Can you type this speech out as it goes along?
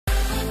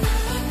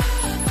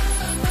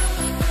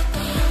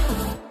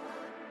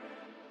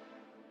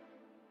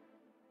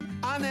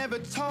never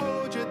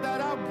told you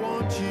that I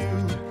want you.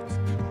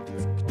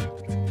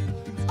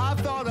 I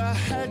thought I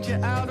had you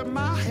out of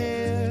my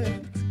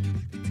head.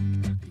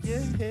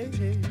 Yeah.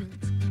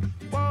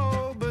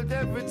 Whoa, but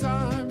every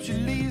time she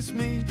leaves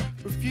me,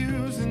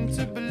 refusing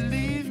to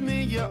believe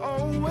me, you're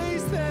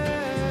always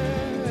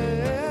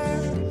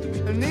there.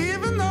 And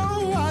even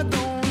though I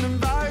don't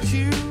invite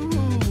you,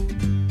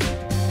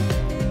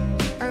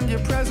 and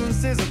your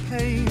presence is a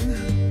pain,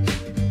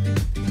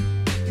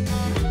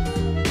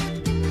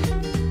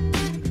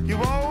 you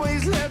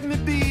always let me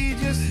be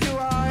just who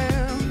I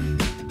am,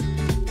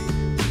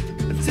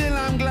 until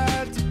I'm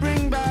glad to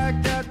bring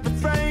back that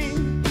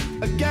refrain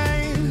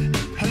again.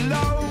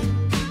 Hello,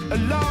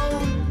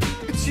 alone,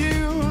 it's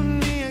you and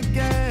me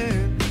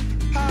again.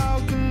 How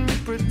can we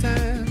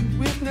pretend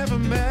we've never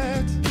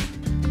met?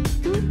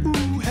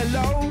 Ooh,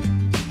 hello,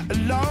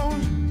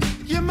 alone,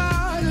 you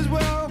might as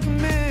well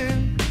come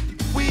in.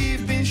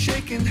 We've been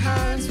shaking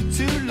hands for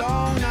too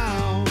long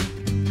now.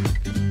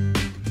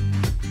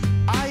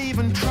 I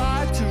even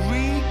tried to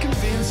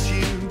reconvince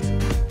you,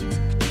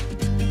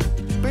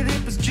 but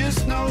it was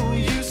just no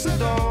use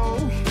at all.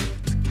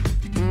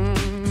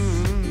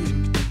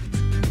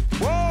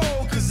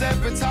 Whoa, 'cause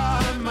every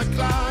time I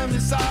climbed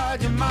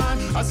inside your mind,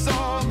 I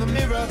saw the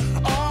mirror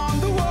on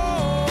the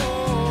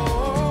wall.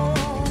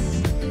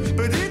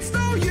 But it's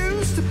no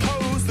use to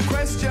pose the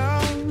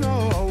question,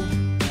 no,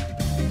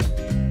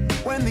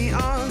 when the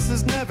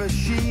answer's never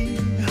she.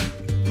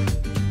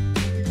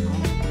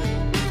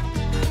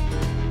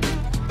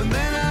 And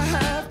then I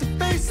have to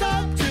face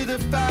up to the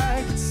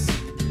facts,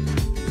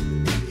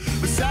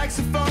 with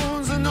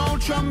saxophones and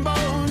old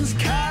trombones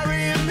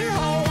carrying me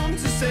home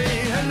to say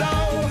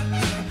hello,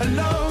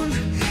 alone,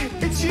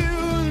 it's you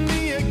and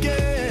me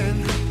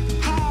again.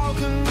 How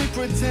can we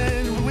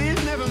pretend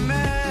we've never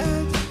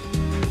met?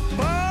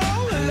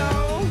 Oh,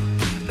 hello,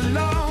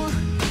 alone,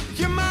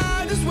 you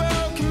might as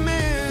well come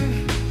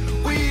in.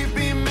 We've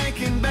been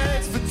making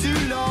beds for too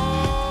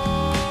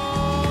long.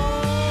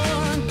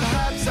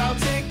 Perhaps I'll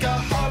take a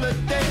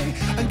holiday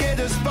and get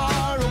as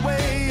far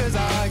away as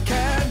I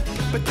can,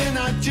 but then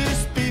I'd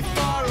just be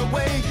far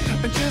away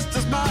and just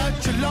as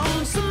much a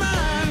lonesome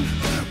man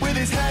with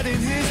his head in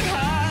his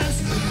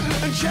hands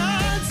and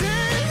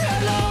chanting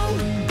hello,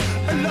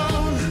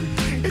 alone,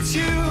 it's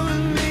you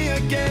and me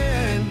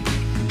again.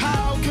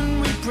 How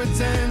can we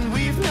pretend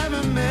we've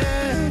never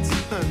met?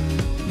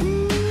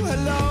 Ooh,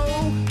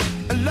 hello,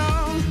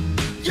 alone,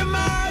 you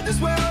might as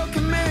well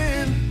come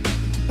in.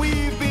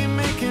 We've been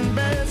making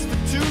beds for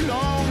too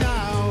long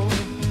now.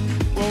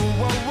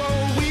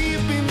 Whoa,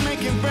 we've been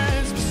making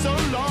friends for so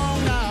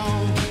long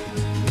now.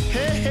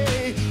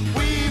 Hey,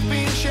 we've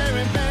been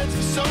sharing beds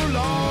for so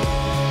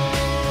long.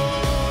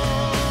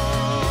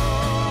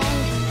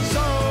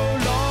 So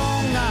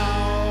long now.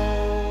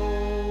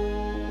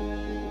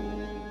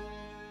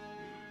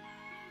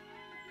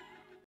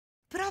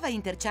 Prova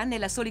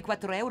Interchannel a soli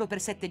 4 euro per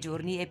 7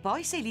 giorni e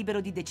poi sei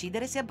libero di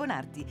decidere se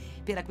abbonarti.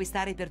 Per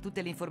acquistare per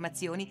tutte le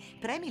informazioni,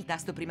 premi il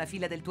tasto prima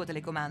fila del tuo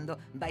telecomando,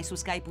 vai su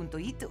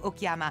sky.it o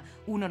chiama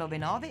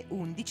 199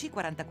 11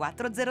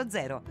 44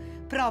 00.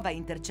 Prova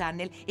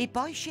Interchannel e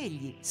poi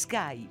scegli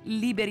Sky,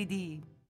 liberi di...